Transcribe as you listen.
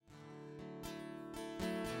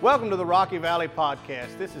Welcome to the Rocky Valley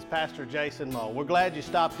Podcast. This is Pastor Jason Moe. We're glad you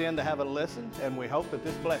stopped in to have a listen, and we hope that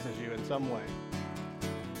this blesses you in some way.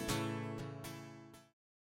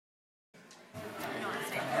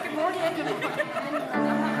 Good morning.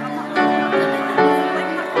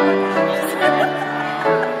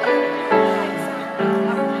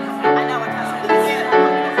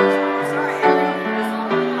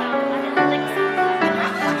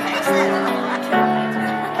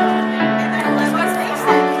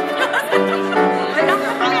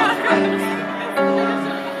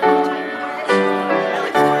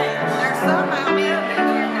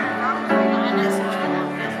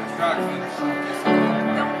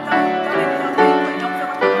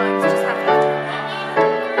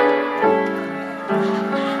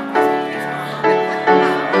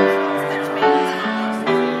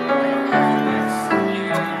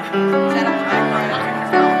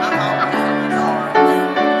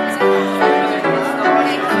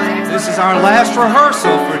 Our last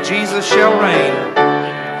rehearsal for Jesus Shall Reign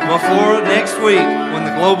before next week when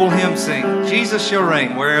the global hymn sing. Jesus shall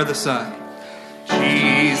reign where'er the sun.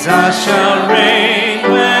 Jesus shall reign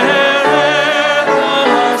where'er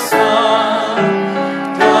the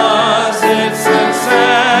sun does its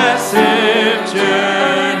successive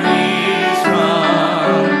journeys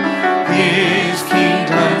run. His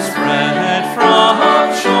kingdom spread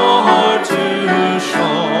from shore to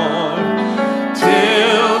shore.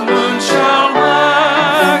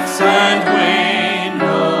 And wane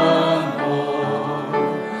no more.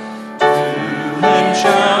 To him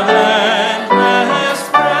shall endless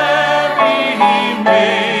prayer be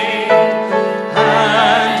made.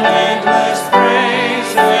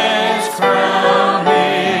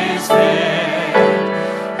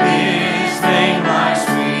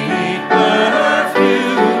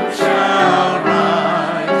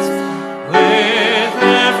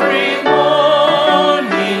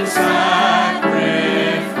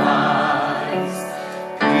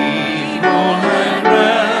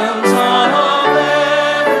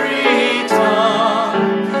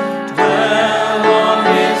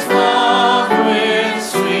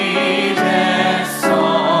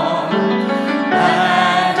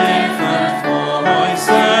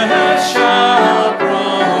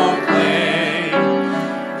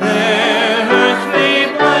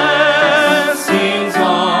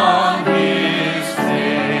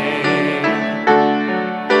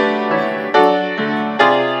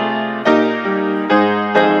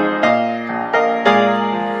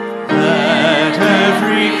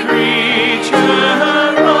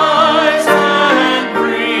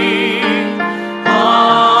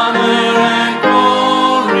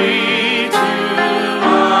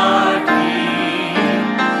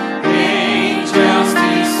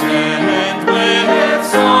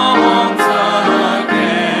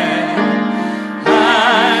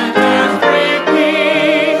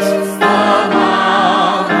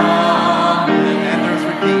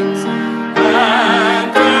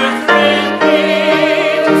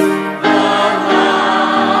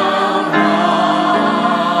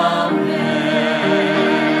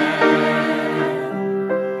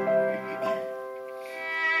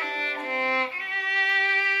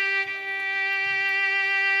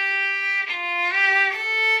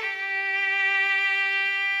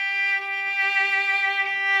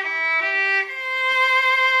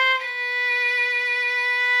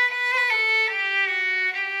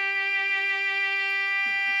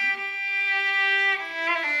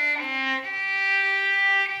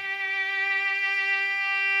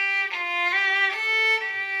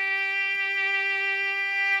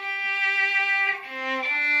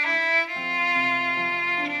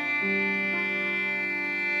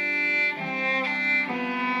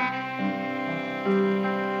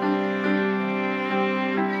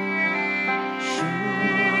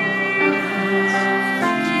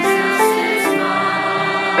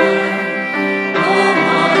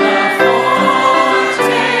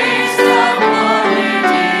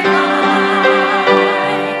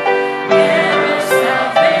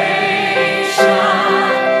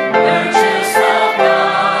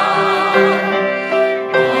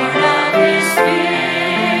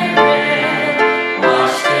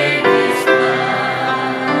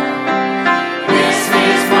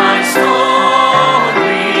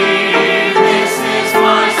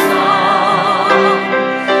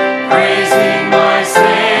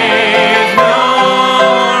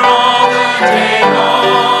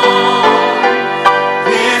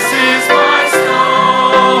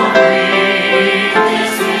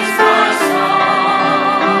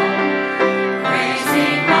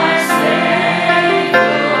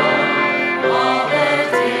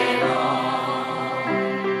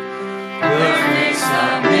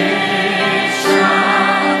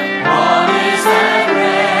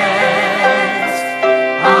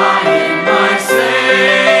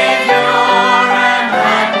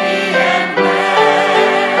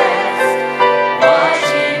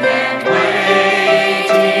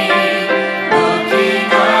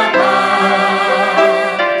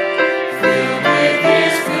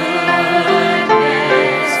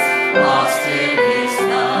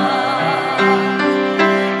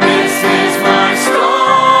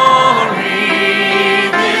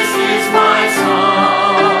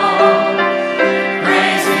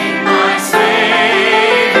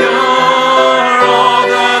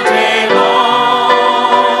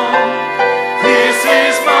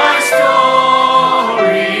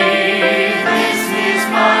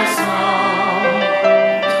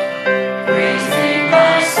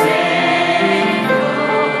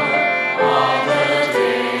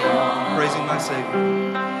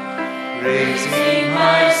 praising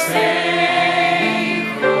my Savior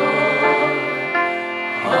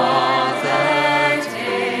all the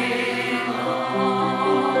day long.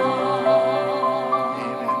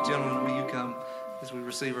 Amen. Gentlemen, will you come as we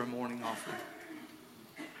receive our morning offering?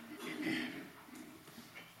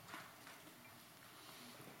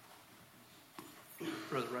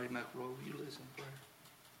 Brother Ray McElroy, will you listen in prayer?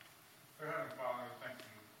 Dear Heavenly Father, thank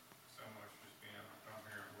you so much for just being able to come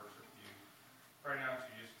here and worship you. Pray now that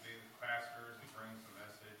you just be with the pastors and bring the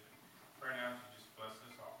message. And pray now that you just bless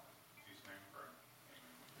this all. In Jesus' name we pray.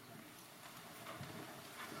 Amen.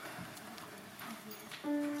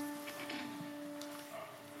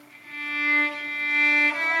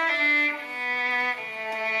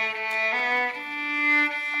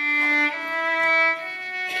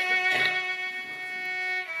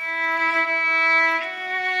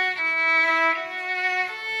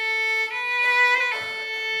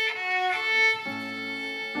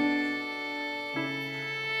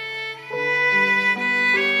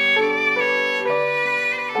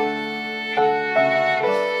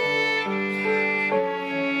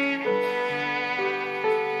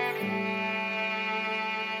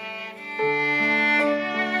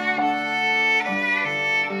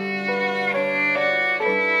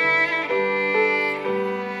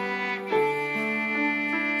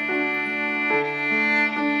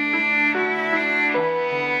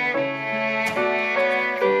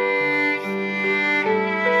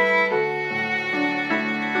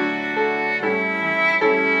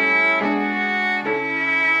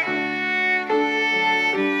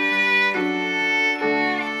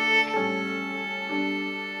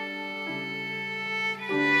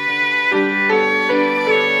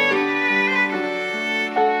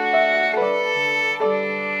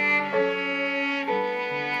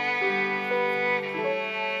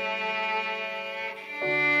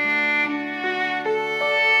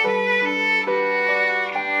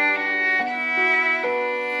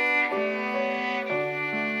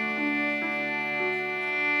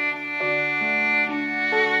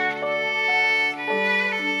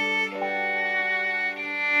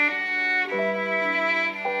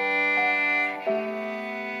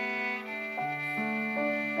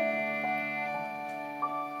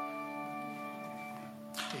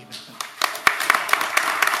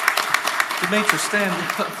 Demetra, stand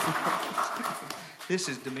up. This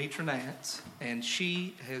is Demetra Nance, and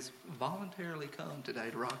she has voluntarily come today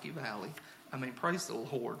to Rocky Valley. I mean, praise the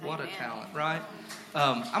Lord. What a talent, right?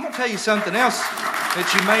 I'm going to tell you something else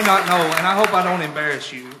that you may not know, and I hope I don't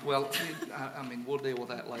embarrass you. Well, I mean, we'll deal with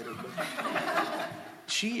that later. But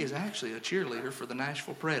she is actually a cheerleader for the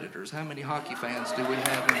Nashville Predators. How many hockey fans do we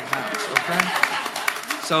have in the house, okay?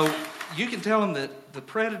 So you can tell them that the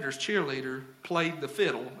Predators cheerleader played the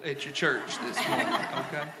fiddle at your church this morning,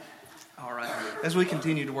 okay? All right. As we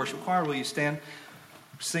continue to worship, choir, will you stand?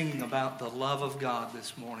 Singing about the love of God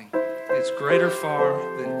this morning. It's greater far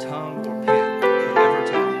than tongue or pen can ever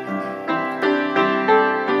tell.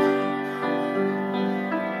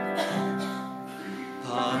 The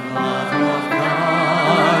love of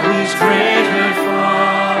God is greater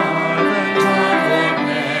far than tongue or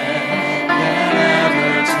pen can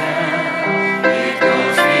ever tell. It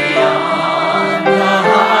goes beyond the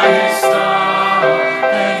highest star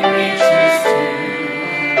and reaches to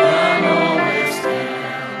the lowest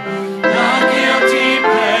hell. The guilty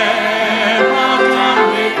pair walked on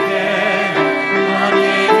with them, but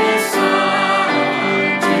gave His Son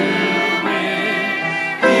to win.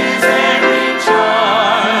 His every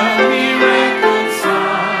child He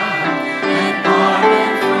reconciled,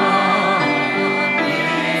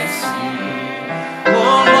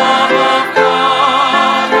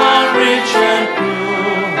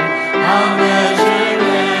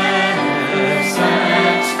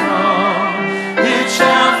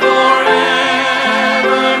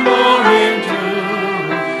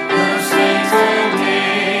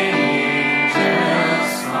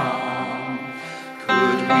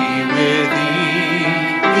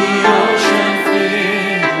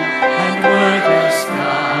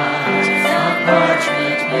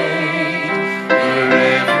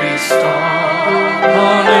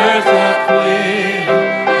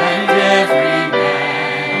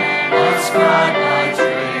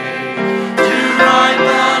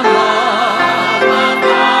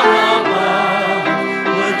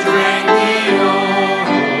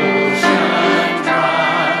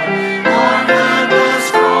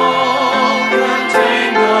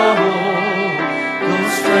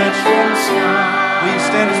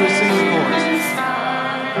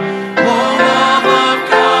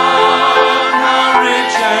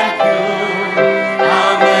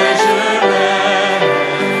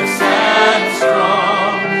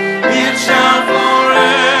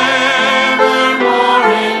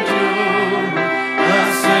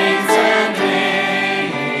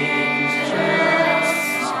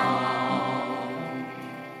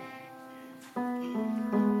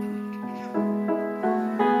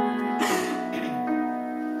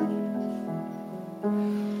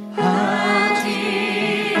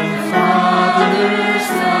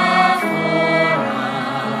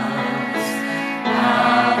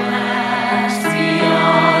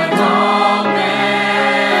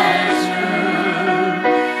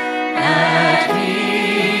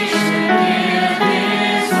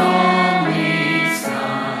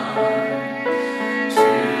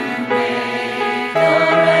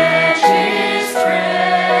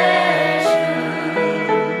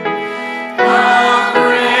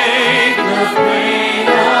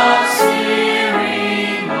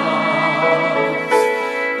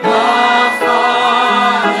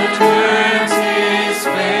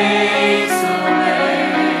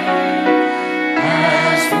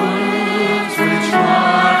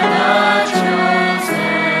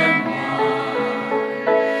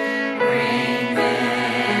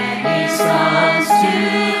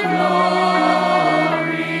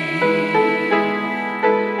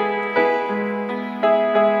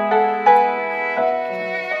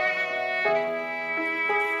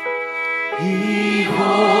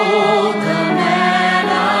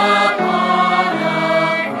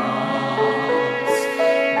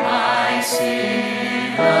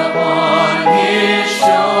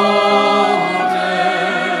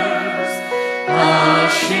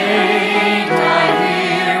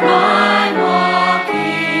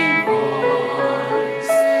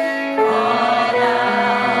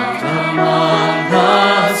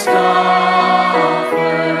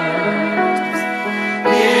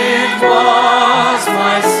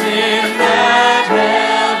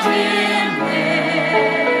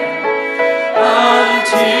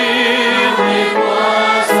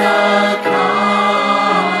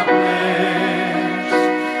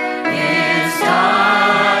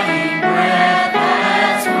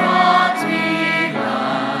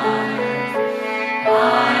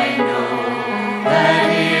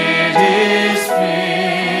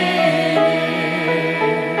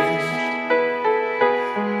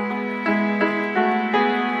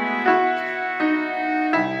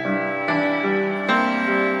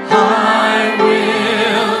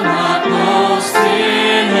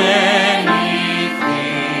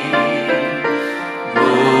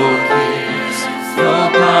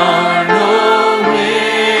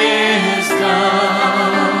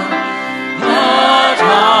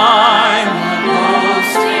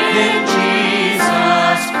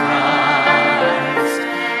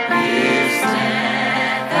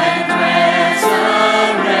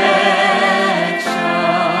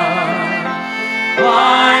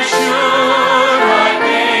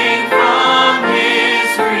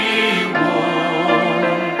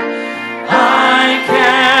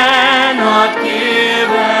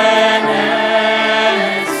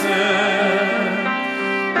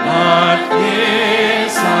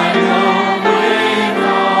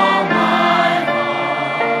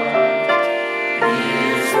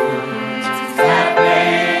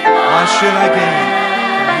 should I gain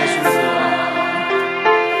from His reward?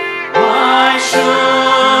 Why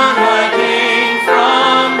should I gain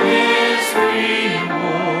from His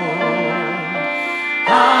reward?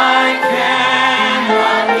 I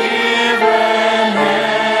cannot give an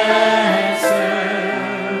answer,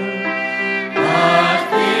 but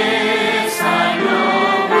this I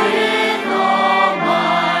know with all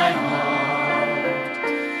my heart: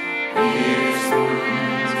 His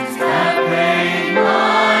wounds have paid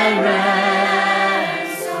my ransom.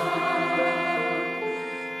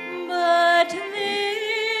 But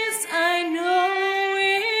this I know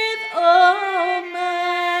with all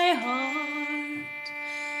my heart: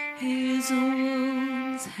 His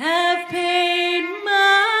wounds have paid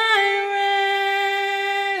my ransom.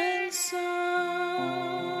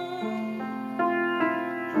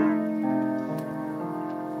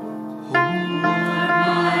 Oh Lord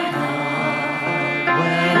my God,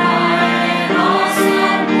 when I in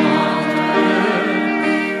awesome wonder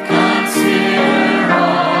consider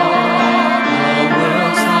all the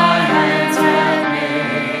worlds my hands have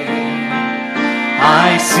made, I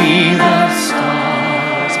see the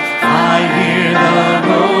stars, I hear the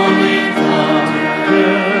rolling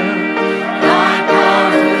thunder, thy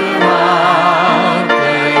power throughout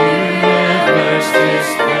the universe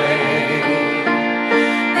displayed.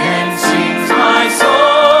 Then sings my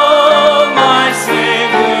soul, my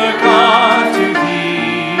Savior God, to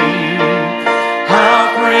thee. How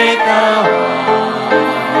great thou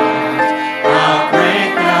art, how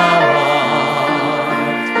great thou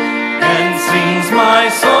art. Then sings my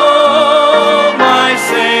soul, my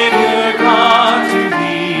Savior God, to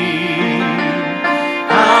thee.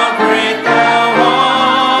 How great thou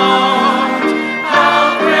art, how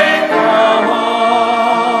great thou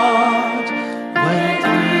art. When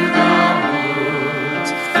through the woods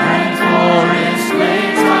and forest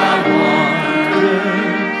glades I wander,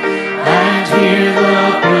 and hear the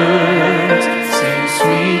birds sing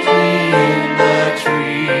sweetly in the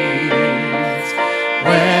trees.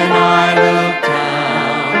 When I look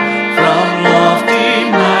down from lofty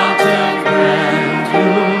mountain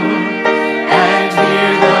grandeur, and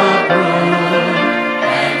hear the brook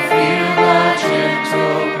and feel the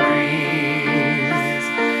gentle breeze,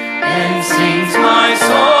 then sings my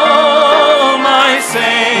soul, my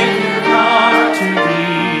Savior God, to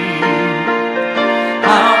thee.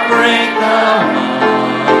 How great thou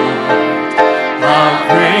art, how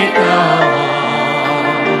great thou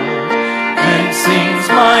art. Then sings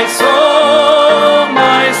my soul,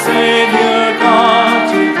 my Savior God,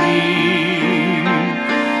 to thee.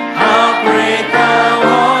 How great thou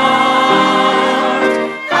art,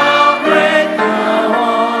 how great thou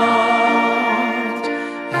art.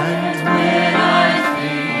 And when I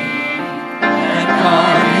think that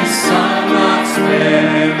God His Son not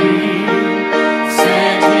sparing,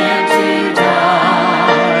 sent Him to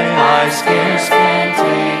die, I scarce can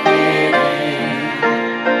take it in.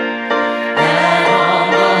 That on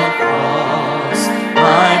the cross,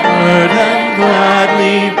 my burden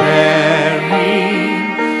gladly bearing,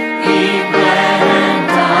 He bled and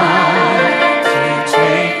died to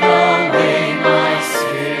take away my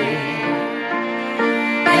sin.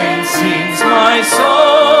 Then sings my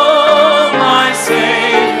soul, my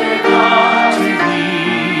Savior God, to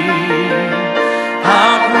thee.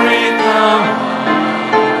 How great thou art,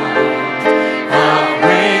 how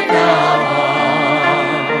great thou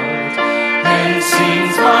art. Then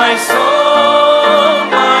sings my soul,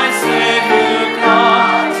 my Savior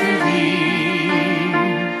God, to thee.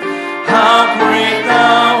 How great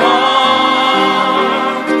thou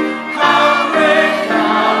art, how great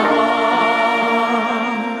thou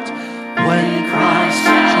art. When Christ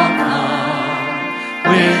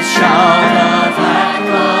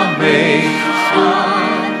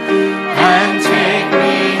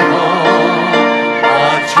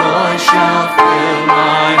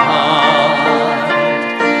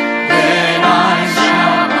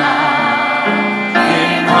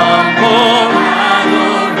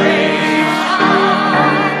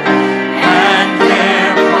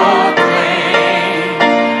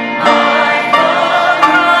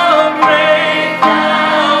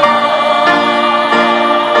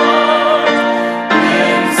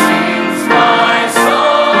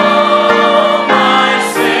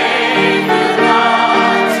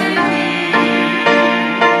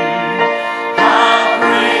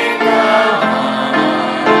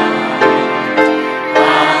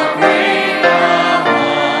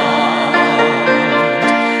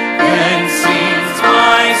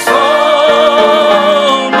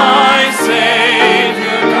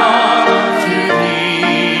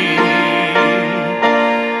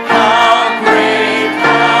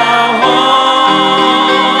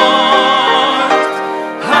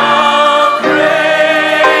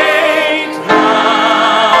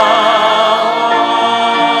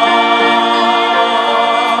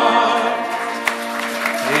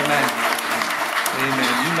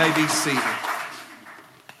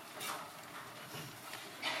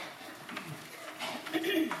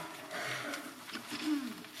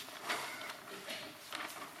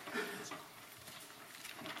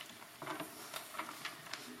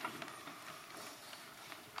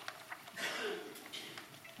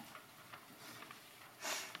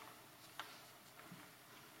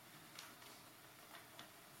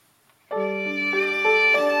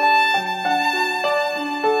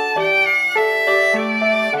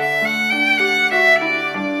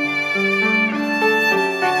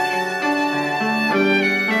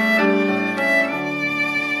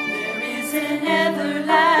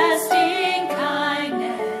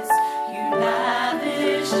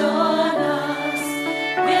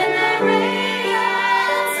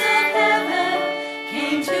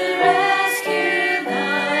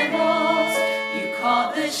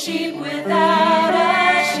sheep without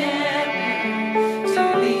a shepherd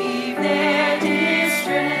to leave their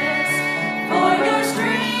distress, for your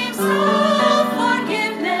streams of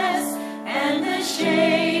forgiveness and the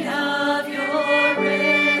shade of your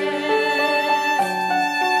rest.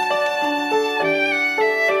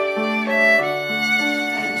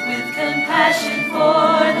 And with compassion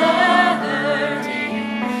for the hurting,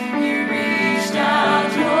 you reached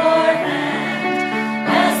out your hand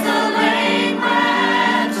as the lame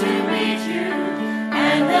ran to meet you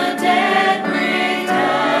and the dead breathed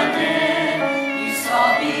again. You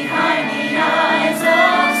saw behind the eyes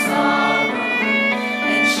of sorrow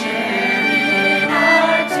and shared in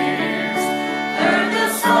our tears, heard the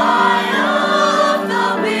sigh of the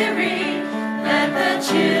weary, let the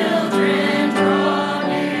children draw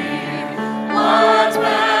near. What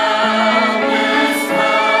boundless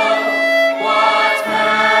love, what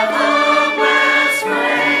fathomless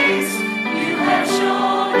grace you have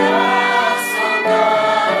shown us, O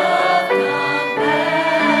God of compassion.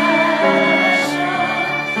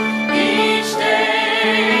 Each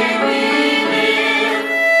day we live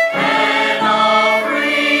an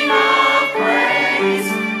offering of praise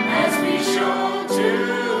as we show to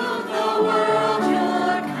the world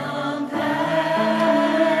your compassion.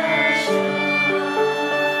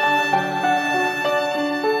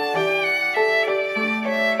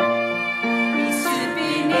 We stood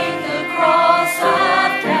beneath the cross of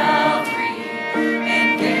Calvary and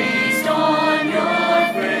gazed on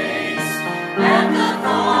your face, at the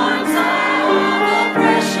thorns of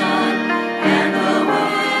oppression and the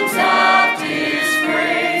wounds of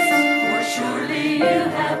disgrace. For surely you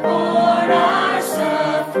have borne our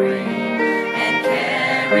suffering and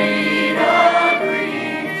carried our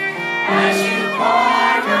grief, as you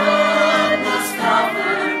pardoned the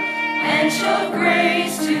scoffer and showed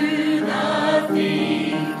grace to the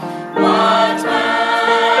thief. What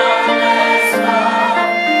boundless love,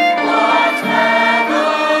 what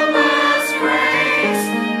fathomless grace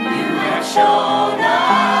you have shown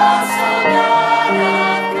us, O God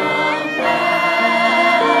of compassion.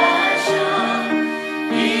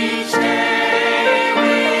 Each day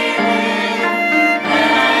we live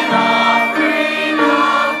an offering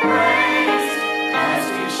of praise as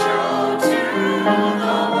we show to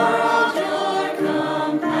the world your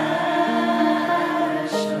compassion.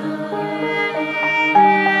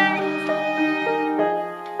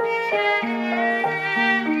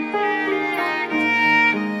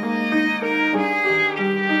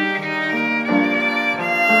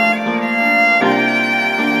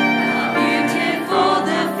 How beautiful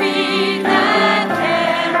the feet that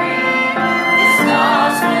carry this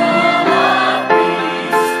gospel of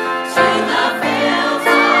peace to the fields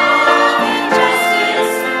of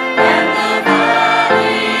injustice and the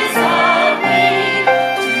valleys of need,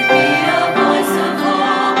 to be a voice of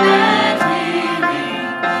hope and healing,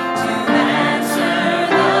 to answer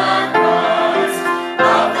the cries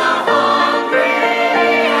of the hungry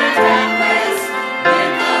and helpless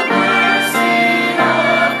with the mercy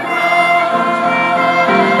of Christ.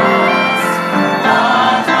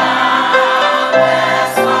 What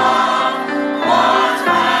boundless love, what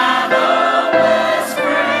fathomless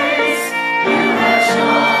grace you have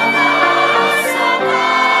shown us, O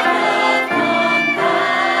God of compassion.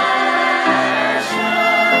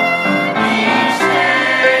 Each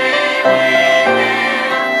day we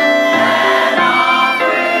live an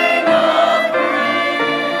offering of praise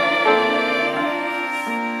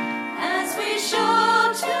as we show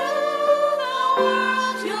to the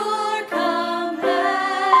world your compassion.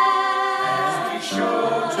 As we show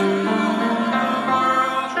to the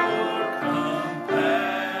world your compassion.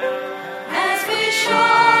 As we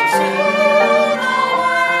show to the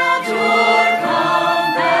world your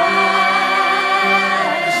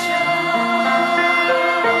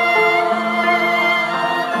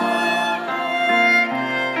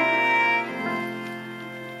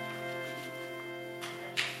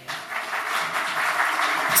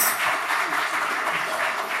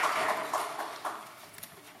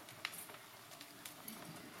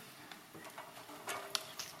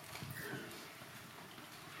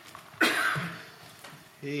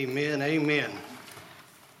Amen, amen.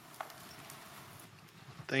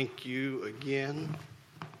 Thank you again,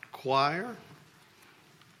 choir.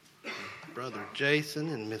 Brother Jason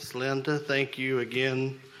and Miss Linda. Thank you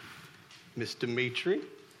again, Miss Dimitri. I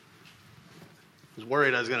was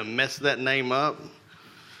worried I was going to mess that name up,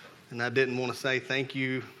 and I didn't want to say thank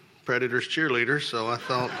you, Predators cheerleaders, so I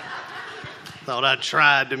thought I'd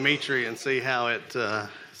try Dimitri and see how it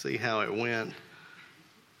went.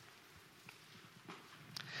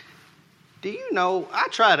 Do you know, I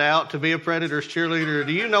tried out to be a Predators cheerleader.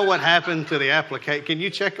 Do you know what happened to the application? Can you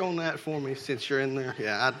check on that for me since you're in there?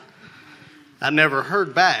 Yeah, I never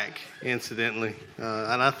heard back, incidentally.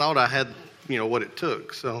 And I thought I had, what it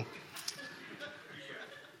took. So,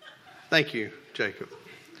 thank you, Jacob.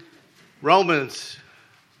 Romans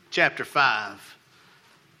chapter 5.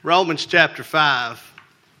 Romans chapter 5.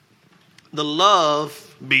 The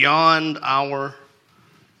love beyond our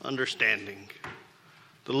understanding.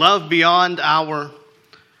 The love beyond our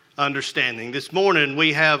understanding. This morning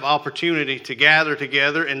we have opportunity to gather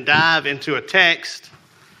together and dive into a text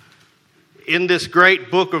in this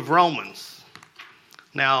great book of Romans.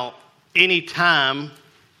 Now, any time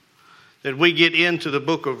that we get into the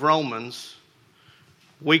book of Romans,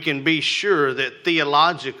 we can be sure that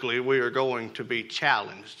theologically we are going to be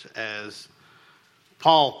challenged, as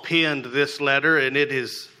Paul penned this letter, and it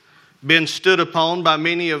has been stood upon by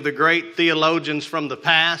many of the great theologians from the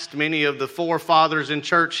past, many of the forefathers in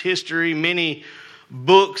church history. Many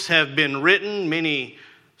books have been written, many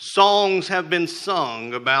songs have been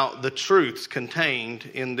sung about the truths contained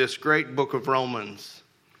in this great book of Romans.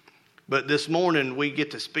 But this morning we get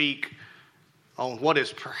to speak on what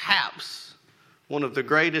is perhaps one of the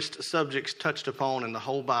greatest subjects touched upon in the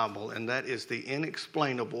whole Bible, and that is the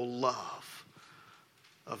inexplainable love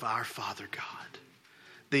of our Father God.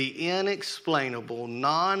 The inexplainable,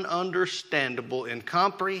 non-understandable,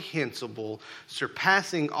 incomprehensible,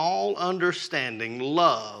 surpassing all understanding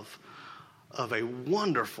love of a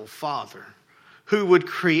wonderful Father who would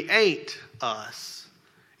create us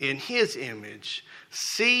in His image,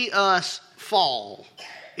 see us fall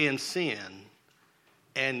in sin,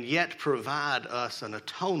 and yet provide us an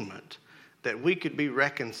atonement that we could be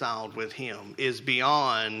reconciled with Him, is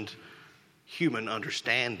beyond human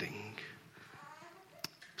understanding.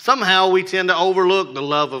 Somehow we tend to overlook the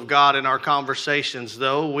love of God in our conversations,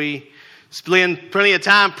 though. We spend plenty of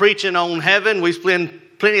time preaching on heaven. We spend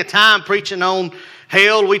plenty of time preaching on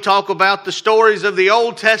hell. We talk about the stories of the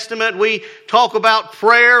Old Testament. We talk about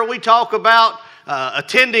prayer. We talk about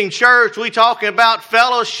attending church. We talk about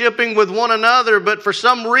fellowshipping with one another. But for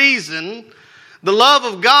some reason, the love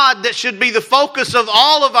of God that should be the focus of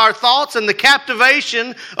all of our thoughts and the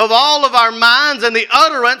captivation of all of our minds and the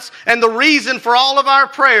utterance and the reason for all of our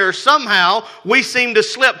prayers, somehow we seem to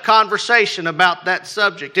slip conversation about that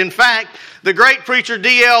subject. In fact, the great preacher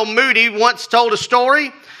D.L. Moody once told a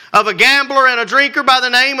story of a gambler and a drinker by the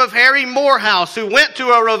name of Harry Morehouse, who went to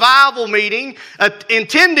a revival meeting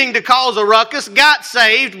intending to cause a ruckus, got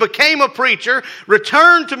saved, became a preacher,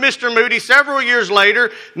 returned to Mr. Moody several years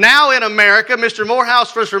later, now in America. Mr.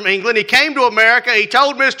 Morehouse was from England. He came to America. He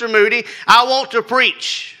told Mr. Moody, "I want to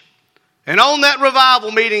preach." And on that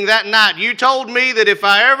revival meeting that night, you told me that if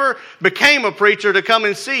I ever became a preacher to come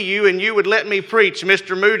and see you and you would let me preach.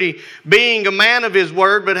 Mr. Moody, being a man of his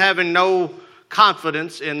word but having no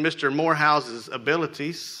confidence in Mr. Morehouse's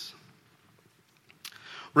abilities,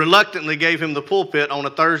 reluctantly gave him the pulpit on a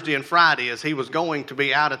Thursday and Friday as he was going to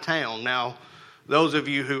be out of town. Now, those of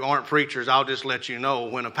you who aren't preachers, I'll just let you know,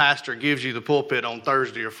 when a pastor gives you the pulpit on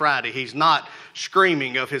Thursday or Friday, he's not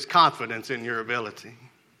screaming of his confidence in your ability.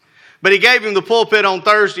 But he gave him the pulpit on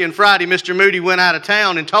Thursday and Friday. Mr. Moody went out of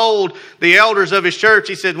town and told the elders of his church,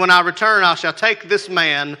 he said, "When I return, I shall take this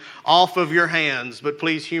man off of your hands, but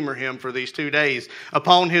please humor him for these 2 days."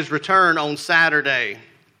 Upon his return on Saturday,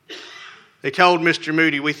 they told Mr.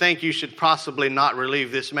 Moody, "We think you should possibly not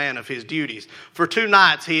relieve this man of his duties. For 2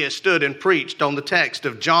 nights he has stood and preached on the text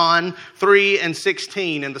of John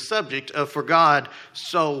 3:16 and the subject of for God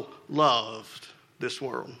so loved this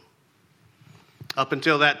world." Up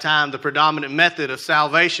until that time, the predominant method of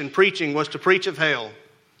salvation preaching was to preach of hell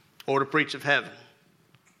or to preach of heaven.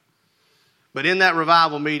 But in that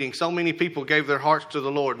revival meeting, so many people gave their hearts to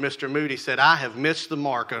the Lord. Mr. Moody said, "I have missed the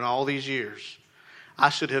mark in all these years. I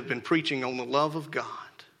should have been preaching on the love of God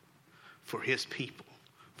for His people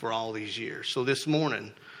for all these years." So this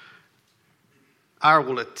morning, I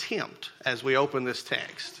will attempt, as we open this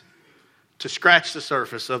text, to scratch the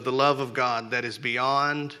surface of the love of God that is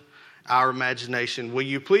beyond our imagination. Will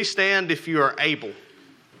you please stand if you are able,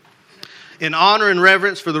 in honor and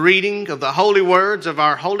reverence for the reading of the holy words of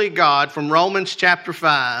our holy God from Romans chapter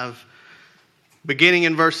 5, beginning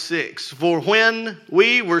in verse 6. "For when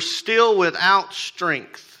we were still without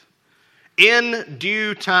strength, in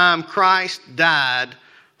due time Christ died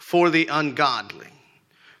for the ungodly.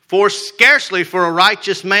 For scarcely for a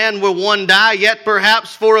righteous man will one die, yet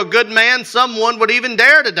perhaps for a good man someone would even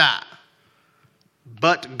dare to die.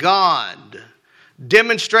 But God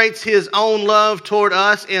demonstrates His own love toward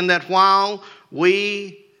us in that while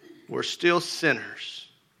we were still sinners,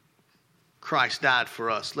 Christ died for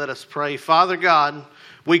us. Let us pray. Father God,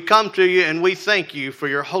 we come to you and we thank you for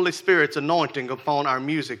your Holy Spirit's anointing upon our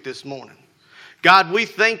music this morning. God, we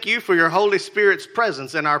thank you for your Holy Spirit's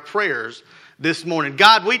presence in our prayers this morning.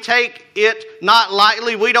 God, we take it not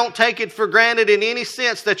lightly. We don't take it for granted in any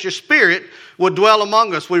sense that your Spirit would dwell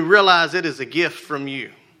among us. We realize it is a gift from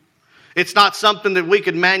you. It's not something that we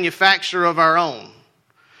could manufacture of our own.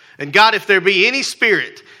 And God, if there be any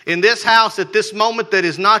spirit in this house at this moment that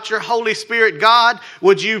is not your Holy Spirit, God,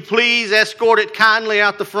 would you please escort it kindly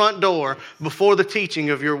out the front door before the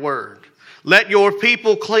teaching of your word. Let your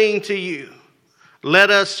people cling to you.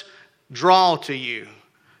 Let us draw to you.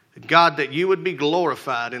 God, that you would be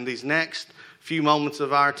glorified in these next few moments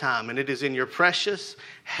of our time. And it is in your precious,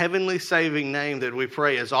 heavenly, saving name that we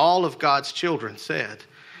pray, as all of God's children said.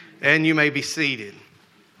 And you may be seated.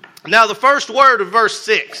 Now, the first word of verse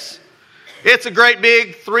 6. It's a great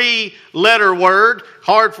big 3-letter word.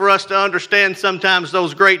 Hard for us to understand sometimes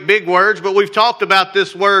those great big words, but we've talked about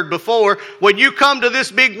this word before. When you come to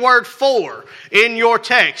this big word for in your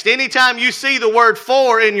text, anytime you see the word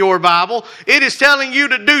for in your Bible, it is telling you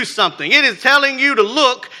to do something. It is telling you to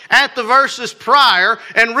look at the verses prior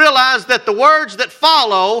and realize that the words that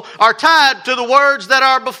follow are tied to the words that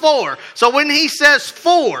are before. So when he says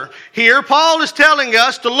for here, Paul is telling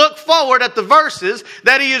us to look forward at the verses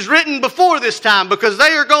that he has written before this time, because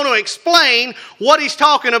they are going to explain what he's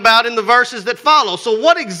talking about in the verses that follow. So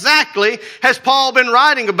what exactly has Paul been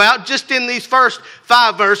writing about just in these first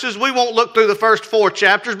 5 verses? We won't look through the first 4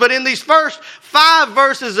 chapters, but in these first 5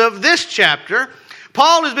 verses of this chapter,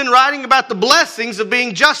 Paul has been writing about the blessings of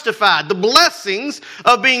being justified, the blessings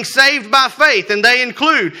of being saved by faith, and they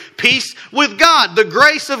include peace with God, the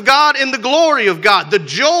grace of God, and the glory of God, the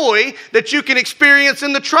joy that you can experience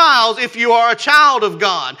in the trials if you are a child of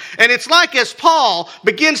God. And it's like as Paul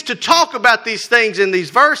begins to talk about these things in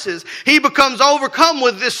these verses, he becomes overcome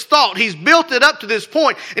with this thought. He's built it up to this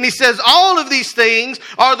point, and he says all of these things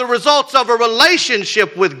are the results of a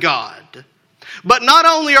relationship with God. But not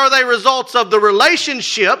only are they results of the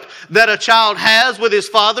relationship that a child has with his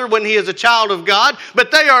father when he is a child of God, but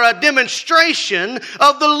they are a demonstration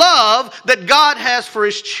of the love that God has for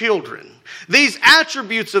his children. These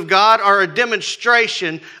attributes of God are a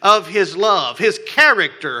demonstration of his love, his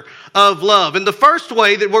character of love. And the first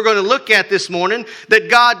way that we're going to look at this morning that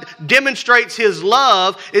God demonstrates his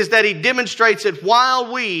love is that he demonstrates it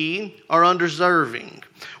while we are undeserving.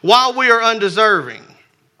 While we are undeserving.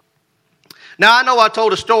 Now, I know I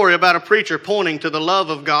told a story about a preacher pointing to the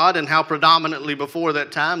love of God and how predominantly before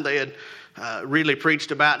that time they had really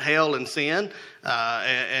preached about hell and sin.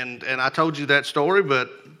 And I told you that story,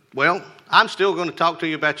 but, well, I'm still going to talk to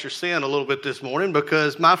you about your sin a little bit this morning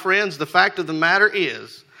because, my friends, the fact of the matter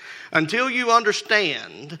is, until you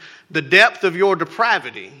understand the depth of your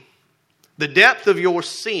depravity, the depth of your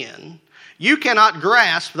sin, you cannot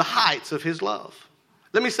grasp the heights of his love.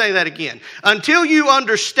 Let me say that again. Until you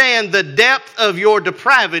understand the depth of your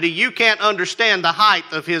depravity, you can't understand the height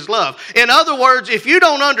of his love. In other words, if you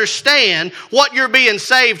don't understand what you're being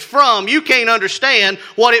saved from, you can't understand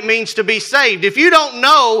what it means to be saved. If you don't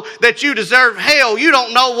know that you deserve hell, you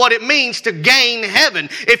don't know what it means to gain heaven.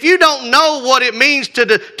 If you don't know what it means to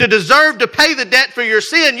deserve to pay the debt for your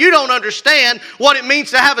sin, you don't understand what it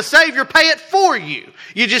means to have a Savior pay it for you.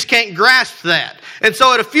 You just can't grasp that. And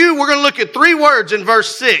so we're going to look at 3 words in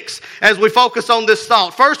verse 6 as we focus on this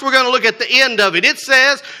thought. First, we're going to look at the end of it. It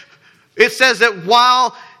says that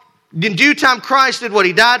while in due time Christ did what?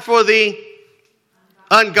 He died for the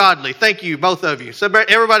ungodly. Thank you, both of you. So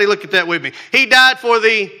everybody look at that with me. He died for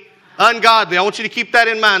the ungodly. I want you to keep that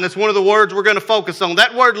in mind. That's one of the words we're going to focus on.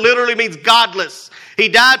 That word literally means godless. He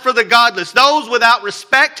died for the godless, those without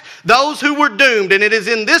respect, those who were doomed. And it is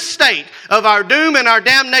in this state of our doom and our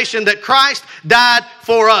damnation that Christ died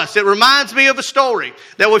for us. It reminds me of a story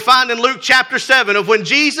that we find in Luke chapter 7 of when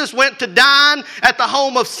Jesus went to dine at the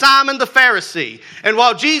home of Simon the Pharisee. And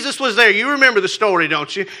while Jesus was there, you remember the story,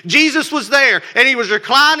 don't you? Jesus was there and he was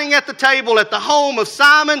reclining at the table at the home of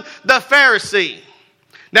Simon the Pharisee.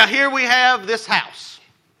 Now here we have this house.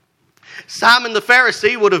 Simon the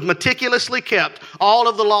Pharisee would have meticulously kept all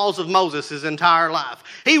of the laws of Moses his entire life.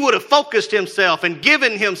 He would have focused himself and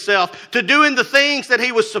given himself to doing the things that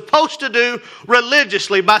he was supposed to do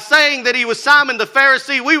religiously. By saying that he was Simon the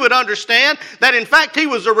Pharisee, we would understand that in fact he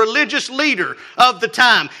was a religious leader of the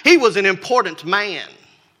time. He was an important man.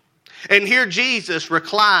 And here Jesus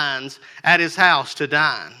reclines at his house to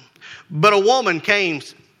dine. But a woman came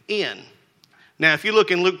in. Now, if you look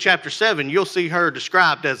in Luke chapter 7, you'll see her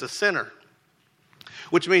described as a sinner.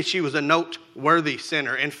 which means she was a noteworthy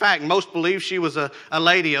sinner. In fact, most believe she was a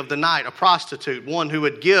lady of the night, a prostitute, one who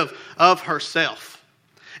would give of herself.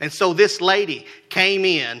 And so this lady came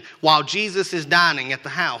in while Jesus is dining at the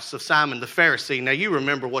house of Simon the Pharisee. Now you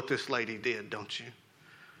remember what this lady did, don't you?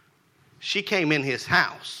 She came in his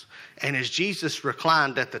house, and as Jesus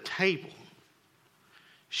reclined at the table,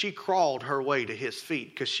 she crawled her way to his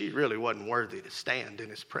feet because she really wasn't worthy to stand in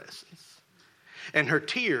his presence. And her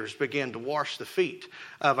tears began to wash the feet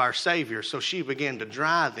of our Savior, so she began to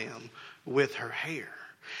dry them with her hair.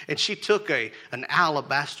 And she took an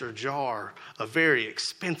alabaster jar of very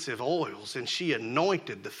expensive oils, and she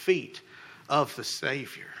anointed the feet of the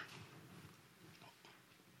Savior.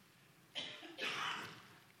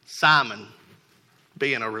 Simon,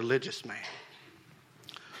 being a religious man,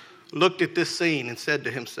 looked at this scene and said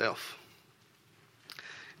to himself,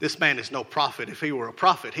 this man is no prophet. If he were a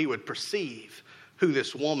prophet, he would perceive who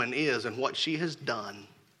this woman is and what she has done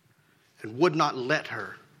and would not let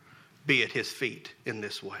her be at his feet in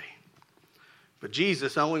this way. But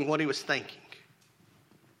Jesus, knowing what he was thinking,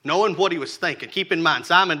 keep in mind,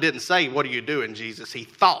 Simon didn't say, what are you doing, Jesus? He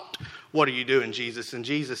thought, what are you doing, Jesus? And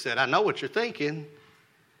Jesus said, I know what you're thinking.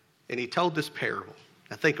 And he told this parable.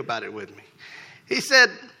 Now think about it with me. He said,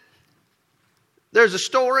 there's a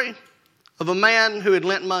story of a man who had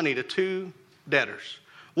lent money to two debtors.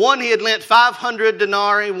 One, he had lent 500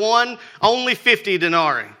 denarii, one only 50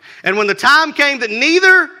 denarii. And when the time came that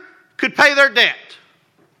neither could pay their debt,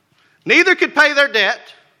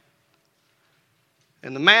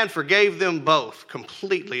 and the man forgave them both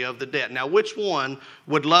completely of the debt. Now, which one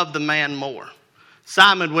would love the man more?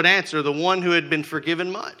 Simon would answer, the one who had been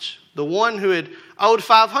forgiven much. The one who had owed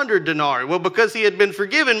 500 denarii. Well, because he had been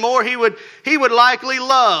forgiven more, he would likely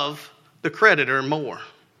love the creditor more.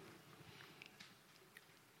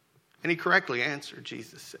 And he correctly answered,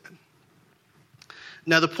 Jesus said.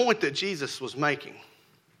 Now, the point that Jesus was making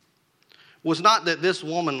was not that this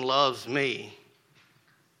woman loves me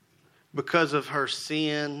because of her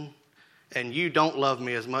sin, and you don't love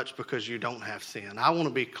me as much because you don't have sin. I want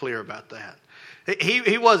to be clear about that.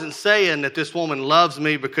 He wasn't saying that this woman loves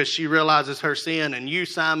me because she realizes her sin, and you,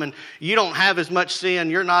 Simon, you don't have as much sin.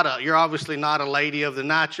 You're obviously not a lady of the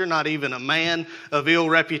night. You're not even a man of ill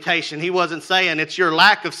reputation. He wasn't saying it's your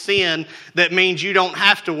lack of sin that means you don't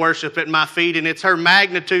have to worship at my feet, and it's her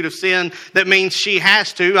magnitude of sin that means she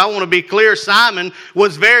has to. I want to be clear. Simon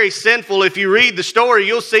was very sinful. If you read the story,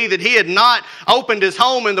 you'll see that he had not opened his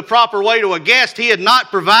home in the proper way to a guest. He had not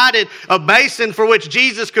provided a basin for which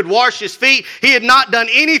Jesus could wash his feet. He had not done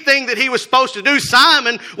anything that he was supposed to do.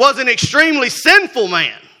 Simon was an extremely sinful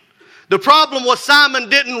man. The problem was Simon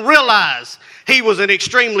didn't realize he was an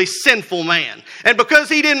extremely sinful man. And because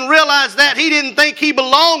he didn't realize that, he didn't think he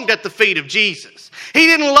belonged at the feet of Jesus. He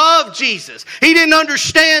didn't love Jesus. He didn't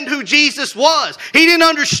understand who Jesus was. He didn't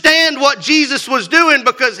understand what Jesus was doing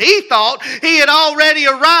because he thought he had already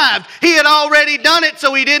arrived. He had already done it,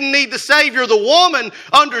 so he didn't need the Savior. The woman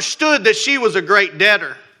understood that she was a great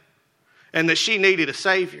debtor and that she needed a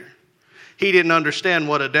Savior. He didn't understand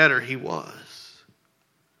what a debtor he was.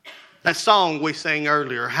 That song we sang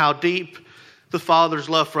earlier, How Deep the Father's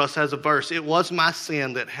Love for Us, has a verse. It was my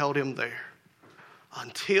sin that held him there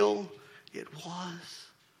until it was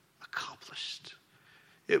accomplished.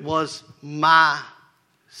 It was my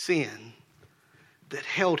sin that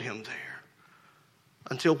held him there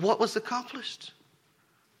until what was accomplished?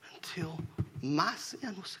 Until my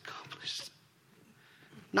sin was accomplished.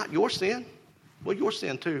 Not your sin. Well, your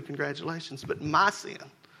sin too, congratulations. But my sin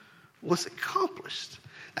was accomplished.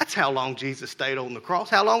 That's how long Jesus stayed on the cross.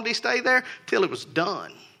 How long did he stay there? Till it was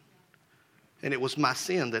done. And it was my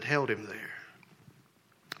sin that held him there.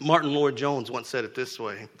 Martin Lloyd-Jones once said it this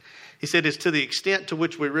way. He said, it's to the extent to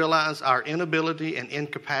which we realize our inability and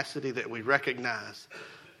incapacity that we recognize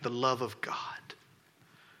the love of God.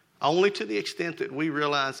 Only to the extent that we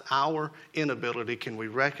realize our inability can we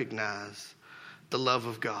recognize the love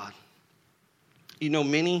of God. You know,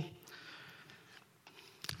 many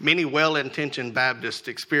well-intentioned Baptists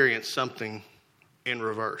experience something in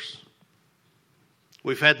reverse.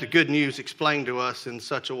 We've had the good news explained to us in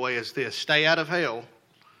such a way as this. Stay out of hell.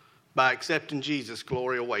 By accepting Jesus,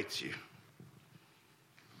 glory awaits you.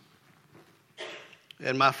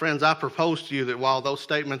 And my friends, I propose to you that while those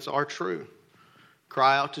statements are true,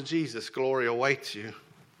 cry out to Jesus, glory awaits you.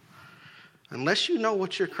 Unless you know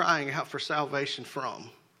what you're crying out for salvation from,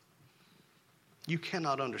 you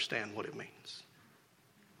cannot understand what it means.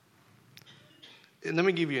 And let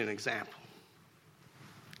me give you an example.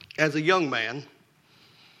 As a young man,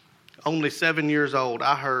 only 7 years old,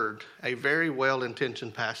 I heard a very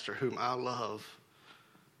well-intentioned pastor whom I love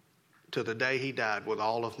to the day he died with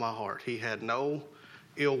all of my heart. He had no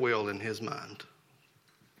ill will in his mind.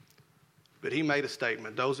 But he made a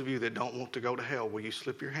statement. Those of you that don't want to go to hell, will you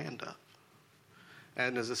slip your hand up?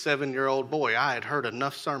 And as a 7-year-old boy, I had heard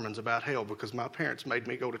enough sermons about hell because my parents made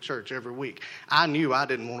me go to church every week. I knew I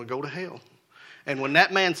didn't want to go to hell. And when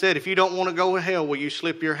that man said, if you don't want to go to hell, will you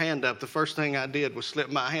slip your hand up? The first thing I did was slip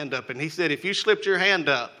my hand up. And he said, if you slipped your hand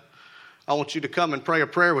up, I want you to come and pray a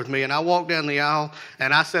prayer with me. And I walked down the aisle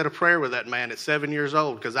and I said a prayer with that man at 7 years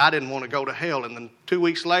old because I didn't want to go to hell. And then 2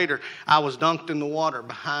 weeks later, I was dunked in the water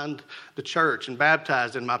behind the church and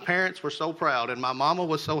baptized. And my parents were so proud and my mama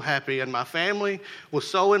was so happy and my family was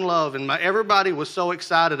so in love and everybody was so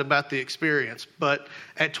excited about the experience. But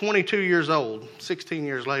at 22 years old, 16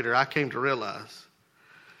 years later, I came to realize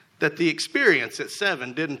that the experience at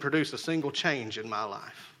 7 didn't produce a single change in my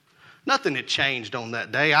life. Nothing had changed on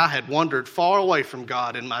that day. I had wandered far away from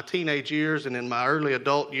God in my teenage years and in my early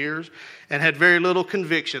adult years and had very little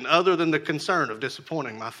conviction other than the concern of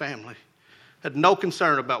disappointing my family. Had no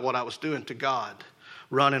concern about what I was doing to God,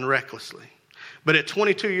 running recklessly. But at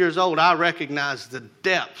 22 years old, I recognized the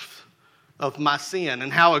depth of my sin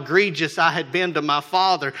and how egregious I had been to my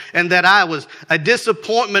father and that I was a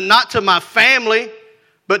disappointment not to my family,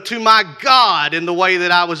 but to my God in the way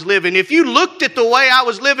that I was living. If you looked at the way I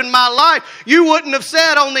was living my life, you wouldn't have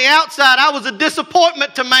said on the outside I was a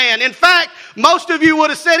disappointment to man. In fact, most of you would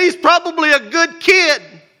have said he's probably a good kid.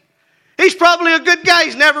 He's probably a good guy.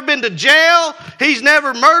 He's never been to jail. He's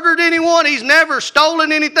never murdered anyone. He's never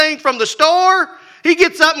stolen anything from the store. He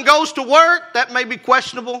gets up and goes to work. That may be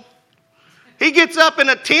questionable. He gets up and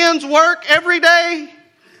attends work every day.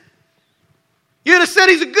 You'd have said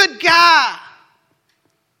he's a good guy.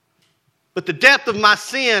 But the depth of my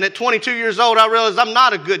sin at 22 years old, I realized I'm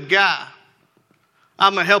not a good guy.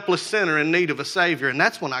 I'm a helpless sinner in need of a Savior. And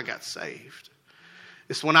that's when I got saved.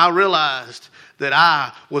 It's when I realized that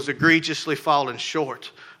I was egregiously falling short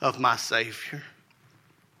of my Savior.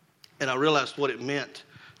 And I realized what it meant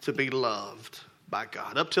to be loved by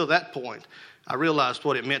God. Up till that point, I realized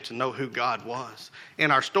what it meant to know who God was.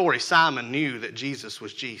 In our story, Simon knew that Jesus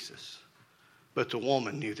was Jesus. But the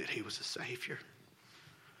woman knew that he was a Savior.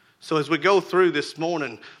 So as we go through this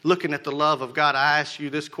morning, looking at the love of God, I ask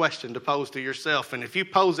you this question to pose to yourself. And if you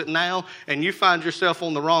pose it now and you find yourself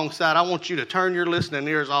on the wrong side, I want you to turn your listening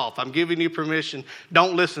ears off. I'm giving you permission.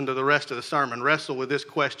 Don't listen to the rest of the sermon. Wrestle with this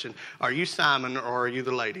question. Are you Simon or are you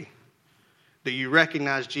the lady? Do you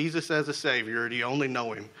recognize Jesus as a Savior or do you only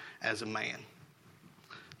know him as a man?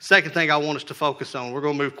 Second thing I want us to focus on, we're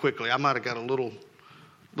going to move quickly. I might have got a little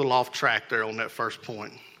off track there on that first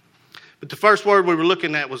point. But the first word we were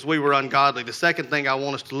looking at was we were ungodly. The second thing I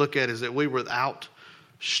want us to look at is that we were without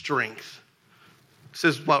strength. It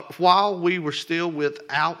says, while we were still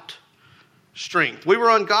without strength. We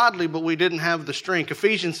were ungodly, but we didn't have the strength.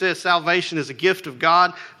 Ephesians says salvation is a gift of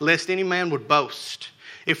God, lest any man would boast.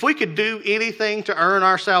 If we could do anything to earn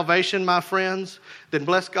our salvation, my friends, then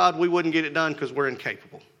bless God, we wouldn't get it done because we're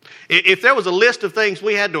incapable. If there was a list of things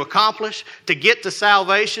we had to accomplish to get to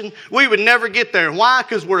salvation, we would never get there. Why?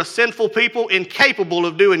 Because we're a sinful people, incapable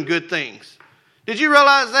of doing good things. Did you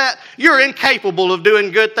realize that? You're incapable of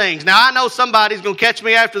doing good things. Now, I know somebody's going to catch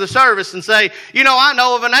me after the service and say, I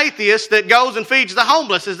know of an atheist that goes and feeds the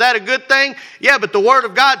homeless. Is that a good thing? Yeah, but the Word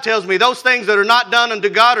of God tells me those things that are not done unto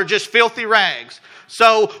God are just filthy rags.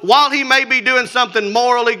 So while he may be doing something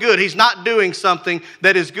morally good, he's not doing something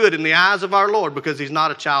that is good in the eyes of our Lord because he's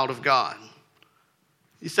not a child of God.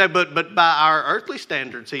 You say, but by our earthly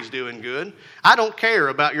standards, he's doing good. I don't care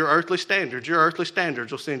about your earthly standards. Your earthly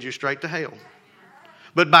standards will send you straight to hell.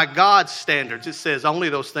 But by God's standards, it says only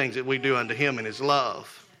those things that we do unto him in his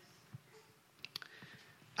love.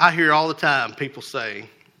 I hear all the time people say,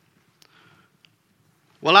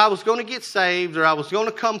 well, I was going to get saved, or I was going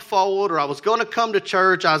to come forward, or I was going to come to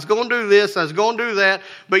church, I was going to do this, I was going to do that.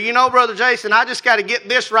 But Brother Jason, I just got to get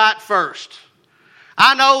this right first.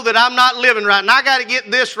 I know that I'm not living right, and I got to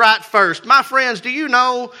get this right first. My friends, do you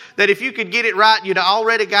know that if you could get it right, you'd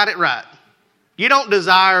already got it right? You don't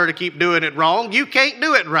desire to keep doing it wrong. You can't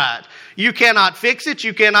do it right. You cannot fix it.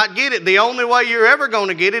 You cannot get it. The only way you're ever going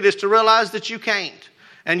to get it is to realize that you can't.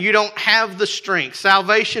 And you don't have the strength.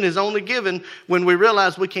 Salvation is only given when we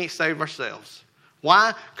realize we can't save ourselves.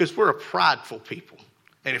 Why? Because we're a prideful people.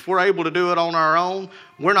 And if we're able to do it on our own,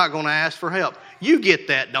 we're not going to ask for help. You get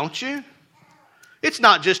that, don't you? It's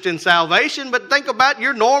not just in salvation, but think about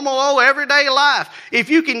your normal, everyday life. If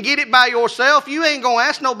you can get it by yourself, you ain't going to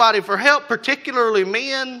ask nobody for help, particularly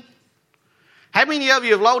men. How many of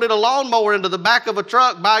you have loaded a lawnmower into the back of a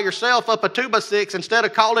truck by yourself up a 2x6 instead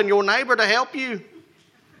of calling your neighbor to help you?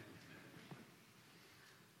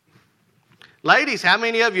 Ladies, how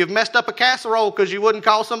many of you have messed up a casserole because you wouldn't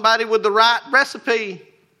call somebody with the right recipe?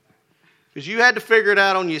 Because you had to figure it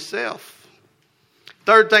out on yourself.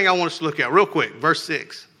 Third thing I want us to look at real quick, verse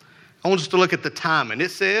 6. I want us to look at the timing.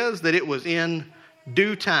 It says that it was in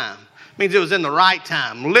due time. It means it was in the right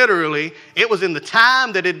time. Literally, it was in the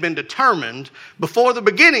time that had been determined before the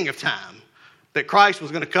beginning of time that Christ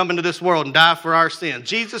was going to come into this world and die for our sins.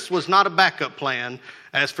 Jesus was not a backup plan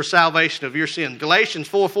as for salvation of your sin. Galatians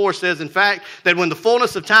 4:4 says, in fact, that when the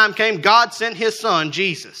fullness of time came, God sent His Son,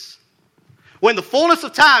 Jesus. When the fullness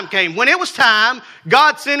of time came, when it was time,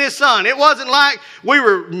 God sent His Son. It wasn't like we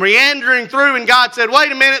were meandering through and God said,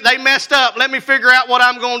 wait a minute, they messed up. Let me figure out what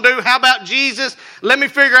I'm going to do. How about Jesus? Let me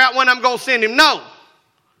figure out when I'm going to send Him. No.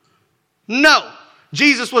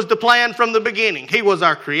 Jesus was the plan from the beginning. He was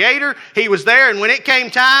our creator. He was there. And when it came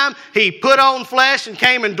time, He put on flesh and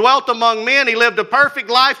came and dwelt among men. He lived a perfect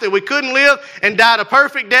life that we couldn't live and died a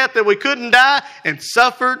perfect death that we couldn't die and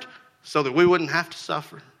suffered so that we wouldn't have to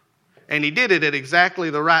suffer. And He did it at exactly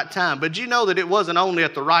the right time. But you know that it wasn't only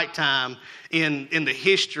at the right time in the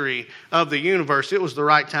history of the universe. It was the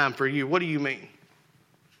right time for you. What do you mean?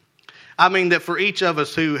 I mean that for each of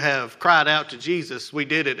us who have cried out to Jesus, we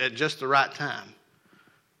did it at just the right time.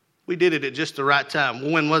 We did it at just the right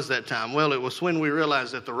time. When was that time? Well, it was when we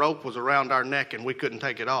realized that the rope was around our neck and we couldn't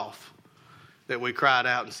take it off. That we cried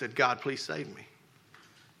out and said, God, please save me.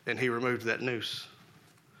 And He removed that noose.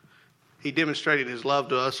 He demonstrated His love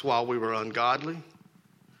to us while we were ungodly.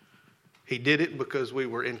 He did it because we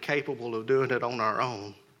were incapable of doing it on our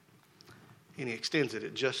own. And He extends it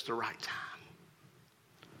at just the right time.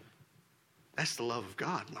 That's the love of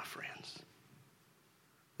God, my friends.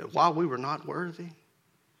 That while we were not worthy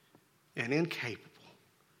and incapable,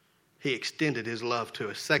 He extended His love to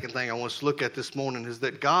us. Second thing I want us to look at this morning is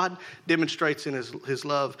that God demonstrates in His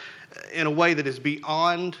love in a way that is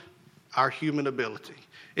beyond our human ability.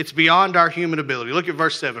 It's beyond our human ability. Look at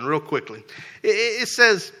verse 7 real quickly. It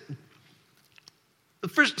says,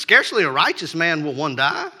 scarcely a righteous man will one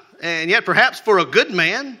die, and yet perhaps for a good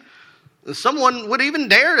man, someone would even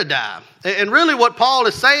dare to die. And really what Paul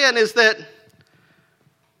is saying is that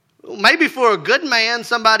maybe for a good man,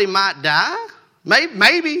 somebody might die.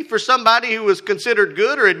 Maybe for somebody who was considered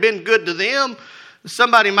good or had been good to them,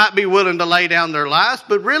 somebody might be willing to lay down their lives.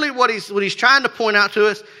 But really what he's trying to point out to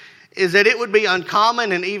us is that it would be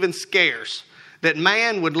uncommon and even scarce that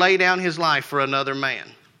man would lay down his life for another man.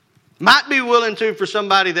 Might be willing to for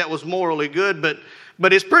somebody that was morally good,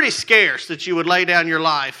 but it's pretty scarce that you would lay down your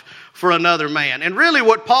life for another man. And really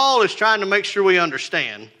what Paul is trying to make sure we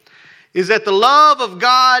understand is that the love of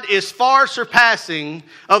God is far surpassing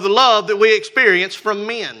of the love that we experience from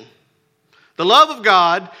men. The love of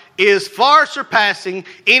God is far surpassing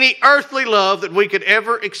any earthly love that we could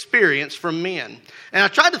ever experience from men. And I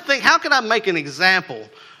tried to think, how can I make an example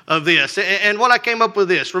of this? And what I came up with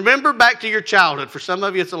this. Remember back to your childhood. For some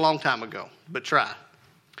of you, it's a long time ago, but try.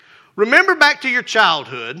 Remember back to your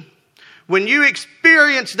childhood when you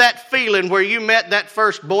experienced that feeling where you met that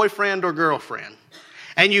first boyfriend or girlfriend.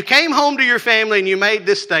 And you came home to your family and you made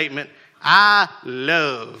this statement, I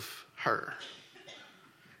love her.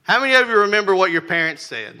 How many of you remember what your parents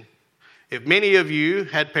said? If many of you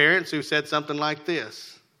had parents who said something like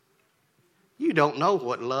this, you don't know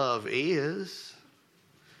what love is.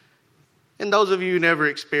 And those of you who never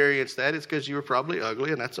experienced that, it's because you were probably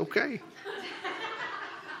ugly, and that's okay.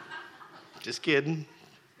 Just kidding.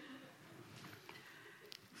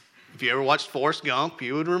 If you ever watched Forrest Gump,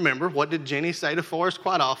 you would remember, what did Jenny say to Forrest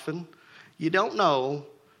quite often? You don't know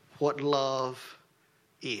what love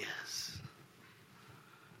is.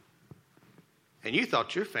 And you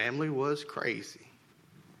thought your family was crazy.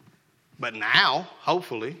 But now,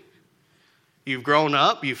 hopefully, you've grown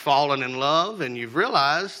up, you've fallen in love, and you've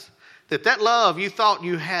realized that love you thought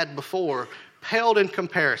you had before paled in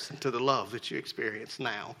comparison to the love that you experience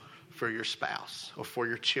now for your spouse or for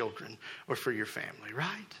your children or for your family,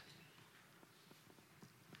 right?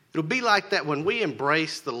 It'll be like that when we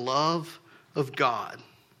embrace the love of God.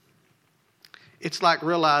 It's like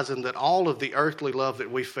realizing that all of the earthly love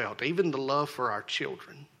that we felt, even the love for our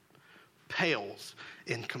children, pales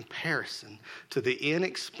in comparison to the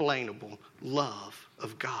inexplainable love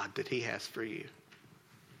of God that He has for you.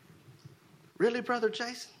 Really, Brother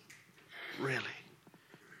Jason? Really?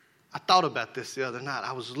 I thought about this the other night.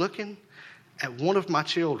 I was looking at one of my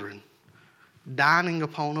children dining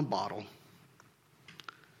upon a bottle,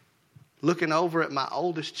 looking over at my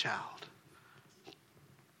oldest child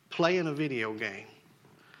playing a video game.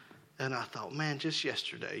 And I thought, man, just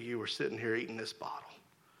yesterday you were sitting here eating this bottle.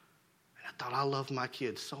 And I thought, I love my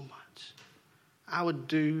kids so much. I would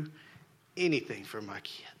do anything for my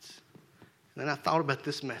kids. And then I thought about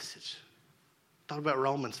this message. I thought about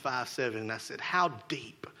Romans 5:7, and I said, how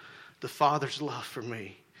deep the Father's love for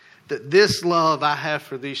me, that this love I have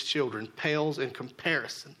for these children pales in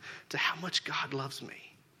comparison to how much God loves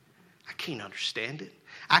me. I can't understand it.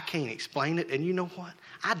 I can't explain it. And you know what?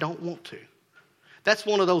 I don't want to. That's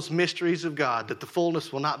one of those mysteries of God that the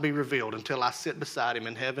fullness will not be revealed until I sit beside him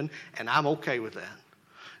in heaven, and I'm okay with that.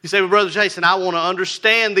 You say, well, Brother Jason, I want to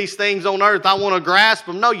understand these things on earth. I want to grasp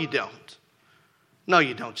them. No, you don't. No,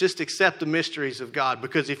 you don't. Just accept the mysteries of God,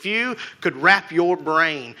 because if you could wrap your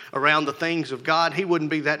brain around the things of God, he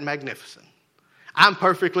wouldn't be that magnificent. I'm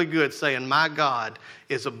perfectly good saying my God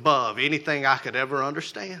is above anything I could ever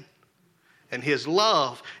understand. And his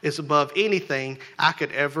love is above anything I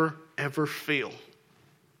could ever feel.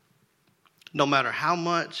 No matter how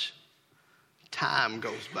much time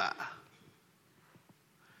goes by,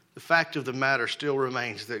 the fact of the matter still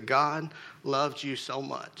remains that God loved you so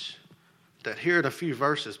much that here in a few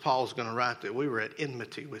verses, Paul's going to write that we were at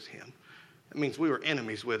enmity with him. That means we were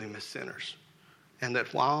enemies with him as sinners. And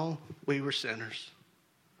that while we were sinners,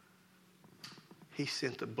 he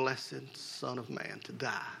sent the blessed Son of Man to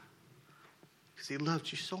die. Because he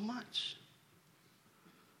loved you so much.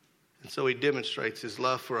 And so he demonstrates his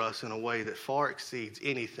love for us in a way that far exceeds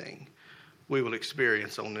anything we will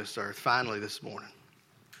experience on this earth. Finally, this morning,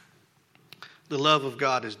 the love of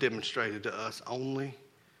God is demonstrated to us only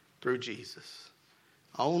through Jesus.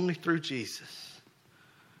 Only through Jesus.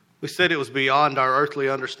 We said it was beyond our earthly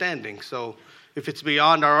understanding. So if it's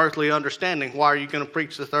beyond our earthly understanding, why are you going to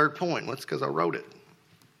preach the third point? Well, it's because I wrote it.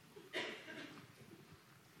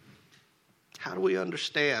 How do we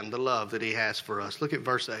understand the love that he has for us? Look at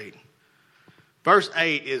verse 8. Verse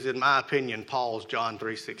 8 is, in my opinion, Paul's John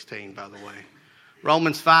 3:16, by the way.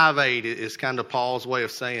 Romans 5:8 is kind of Paul's way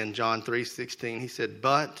of saying John 3:16. He said,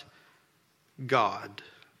 but God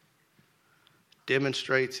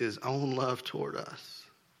demonstrates his own love toward us.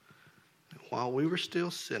 While we were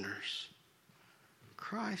still sinners,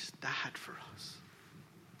 Christ died for us.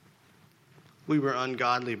 We were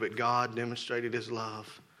ungodly, but God demonstrated his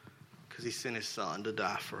love because he sent his Son to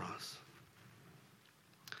die for us.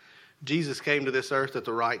 Jesus came to this earth at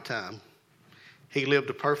the right time. He lived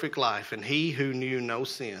a perfect life, and he who knew no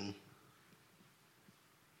sin.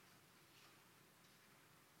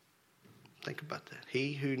 Think about that.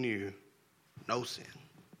 He who knew no sin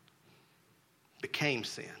became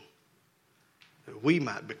sin, that we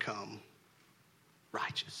might become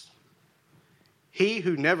righteous. He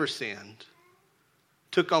who never sinned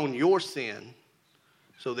took on your sin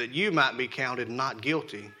so that you might be counted not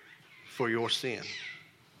guilty for your sin.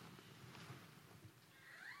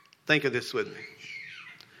 Think of this with me.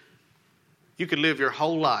 You could live your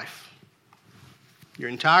whole life, your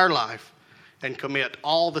entire life, and commit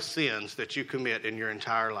all the sins that you commit in your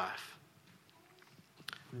entire life.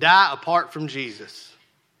 Die apart from Jesus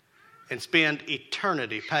and spend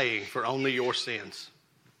eternity paying for only your sins.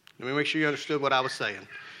 Let me make sure you understood what I was saying.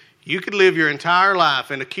 You could live your entire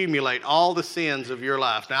life and accumulate all the sins of your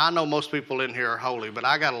life. Now, I know most people in here are holy, but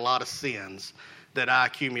I got a lot of sins that I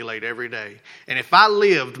accumulate every day. And if I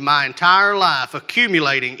lived my entire life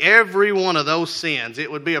accumulating every one of those sins,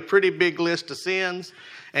 it would be a pretty big list of sins.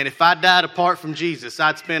 And if I died apart from Jesus,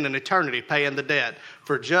 I'd spend an eternity paying the debt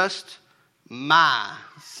for just my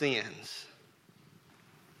sins.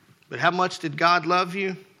 But how much did God love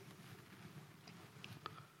you?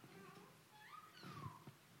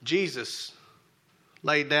 Jesus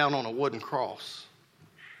laid down on a wooden cross.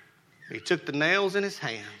 He took the nails in his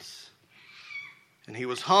hands, and he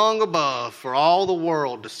was hung above for all the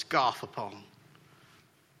world to scoff upon,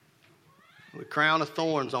 with a crown of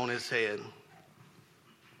thorns on his head.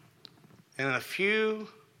 And in a few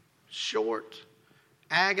short,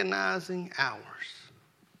 agonizing hours,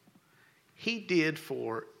 he did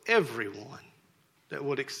for everyone that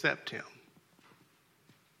would accept him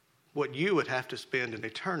what you would have to spend an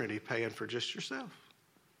eternity paying for just yourself.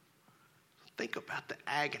 Think about the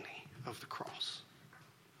agony of the cross.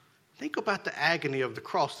 Think about the agony of the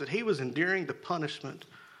cross, that he was enduring the punishment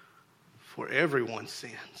for everyone's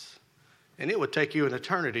sins. And it would take you an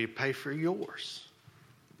eternity to pay for yours.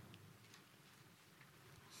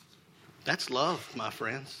 That's love, my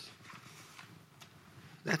friends.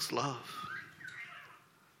 That's love.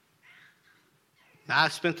 Now, I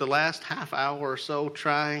spent the last half hour or so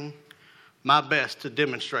trying my best to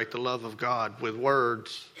demonstrate the love of God with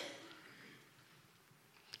words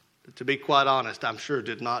that, to be quite honest, I'm sure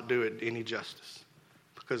did not do it any justice,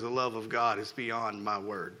 because the love of God is beyond my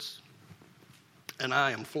words. And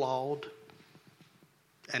I am flawed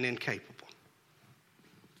and incapable.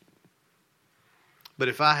 But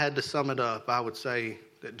if I had to sum it up, I would say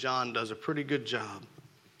that John does a pretty good job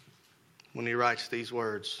when he writes these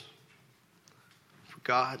words. For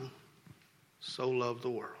God so loved the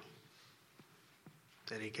world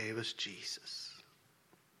that he gave us Jesus,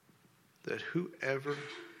 that whoever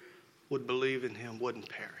would believe in him wouldn't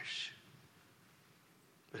perish,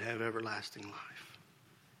 but have everlasting life.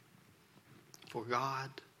 For God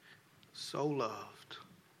so loved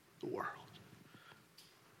the world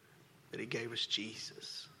that he gave us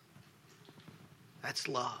Jesus. That's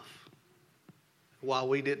love. While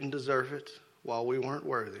we didn't deserve it, while we weren't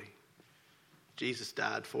worthy, Jesus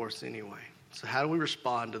died for us anyway. So how do we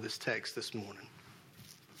respond to this text this morning?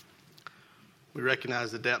 We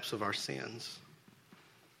recognize the depths of our sins.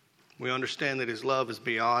 We understand that his love is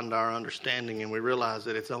beyond our understanding, and we realize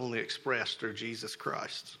that it's only expressed through Jesus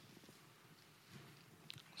Christ.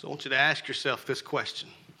 So I want you to ask yourself this question.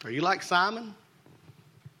 Are you like Simon?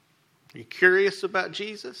 Are you curious about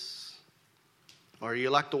Jesus? Or are you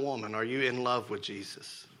like the woman? Are you in love with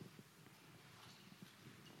Jesus?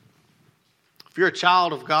 If you're a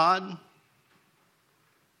child of God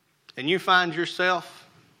and you find yourself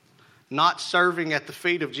not serving at the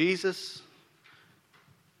feet of Jesus,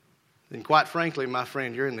 then quite frankly, my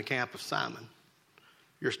friend, you're in the camp of Simon.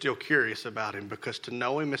 You're still curious about him, because to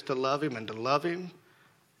know him is to love him, and to love him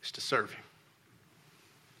is to serve him.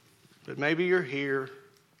 But maybe you're here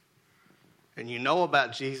and you know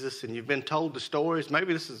about Jesus and you've been told the stories.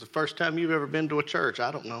 Maybe this is the first time you've ever been to a church.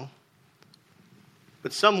 I don't know.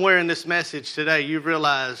 But somewhere in this message today, you've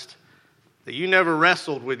realized that you never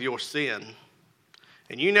wrestled with your sin,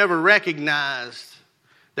 and you never recognized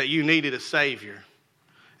that you needed a Savior,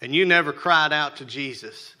 and you never cried out to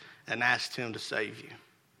Jesus and asked him to save you.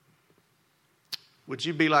 Would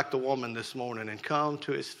you be like the woman this morning and come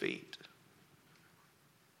to his feet?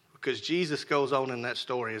 Because Jesus goes on in that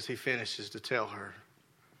story as he finishes to tell her,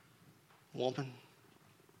 woman,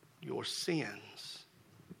 your sins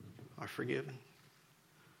are forgiven.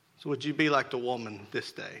 So would you be like the woman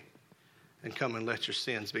this day and come and let your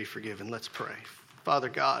sins be forgiven? Let's pray. Father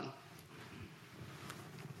God,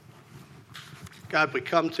 we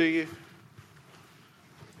come to you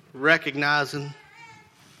recognizing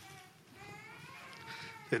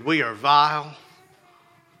that we are vile,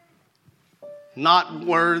 not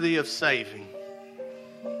worthy of saving.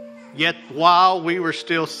 Yet while we were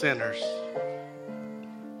still sinners,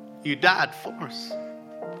 you died for us.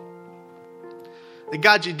 That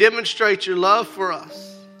God, you demonstrate your love for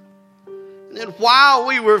us. And that while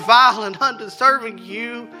we were vile and undeserving,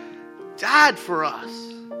 you died for us.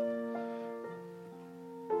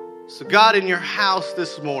 So God, in your house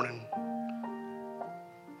this morning,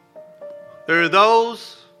 there are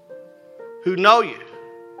those who know you,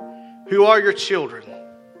 who are your children,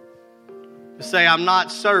 who say, I'm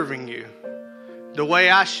not serving you the way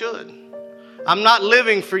I should. I'm not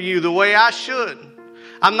living for you the way I should.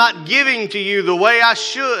 I'm not giving to you the way I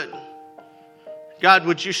should. God,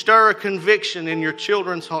 would you stir a conviction in your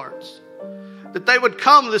children's hearts, that they would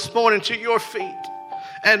come this morning to your feet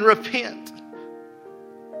and repent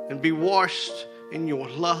and be washed in your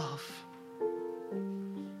love.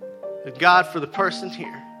 That God, for the person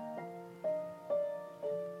here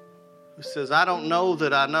who says, I don't know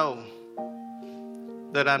that I know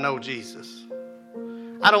Jesus.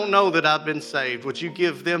 I don't know that I've been saved. Would you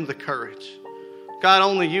give them the courage? God,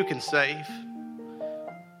 only you can save.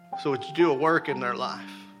 So would you do a work in their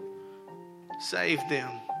life? Save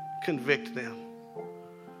them, convict them,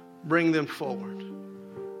 bring them forward,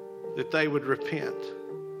 that they would repent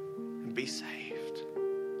and be saved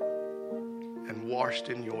and washed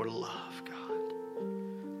in your love, God.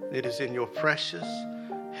 It is in your precious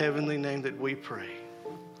heavenly name that we pray.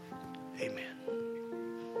 Amen.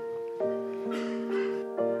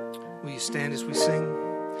 Will you stand as we sing?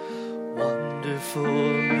 Wonderful,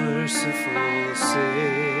 merciful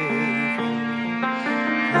Savior,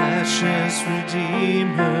 precious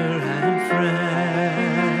Redeemer and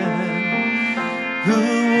friend, who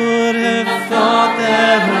would have thought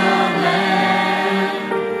that a man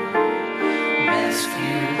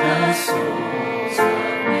rescued the souls of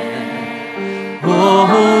men?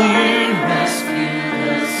 Oh, you rescued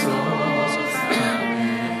the souls of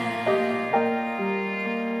men.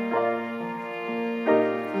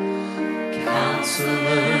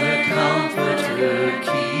 Counselor, Comforter,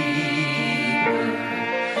 Keeper,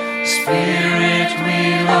 Spirit we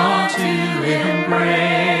long to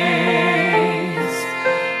embrace.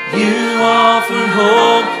 You offer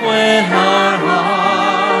hope when our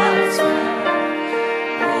hearts are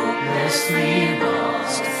hopelessly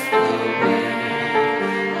lost away.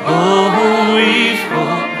 Oh, we've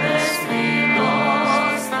hopelessly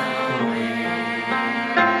lost the way.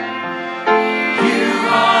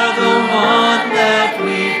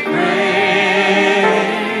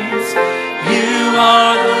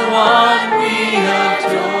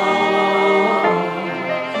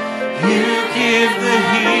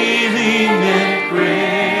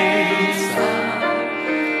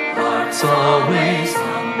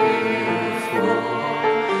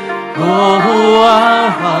 Oh, our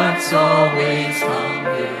hearts always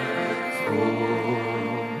hunger for.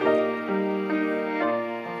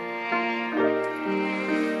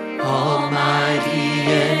 Almighty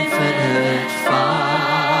infinite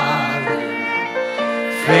Father,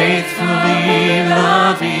 faithfully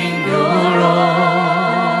loving your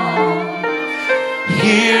own,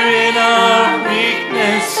 here in our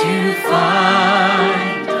weakness you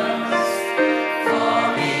find us,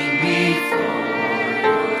 falling before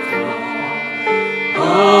your throne.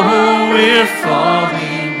 Oh, we're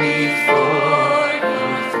falling before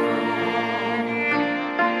your throne.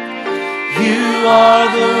 You are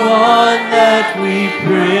the one that we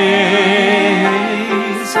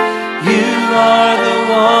praise. You are the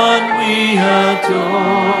one we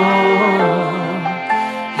adore.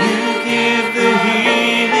 You give the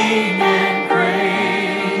healing and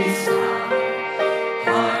grace.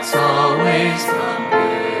 Hearts always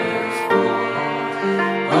hunger for.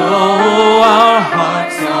 Oh, our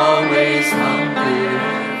hearts always hunger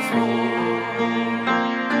for.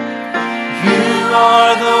 You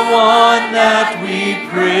are the one that we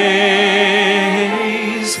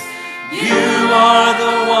praise. You are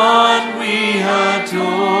the one we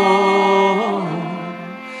adore.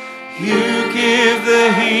 You give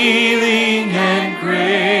the healing and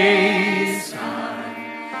grace.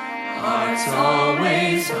 Hearts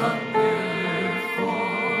always hunger for.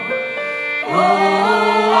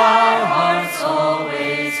 Oh, our hearts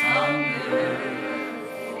always hunger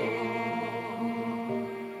for.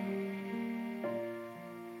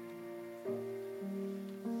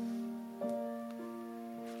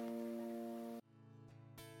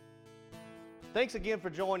 Thanks again for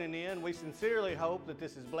joining in. We sincerely hope that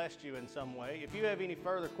this has blessed you in some way. If you have any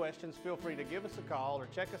further questions, feel free to give us a call or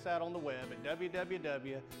check us out on the web at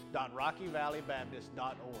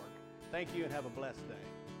www.rockyvalleybaptist.org. Thank you and have a blessed day.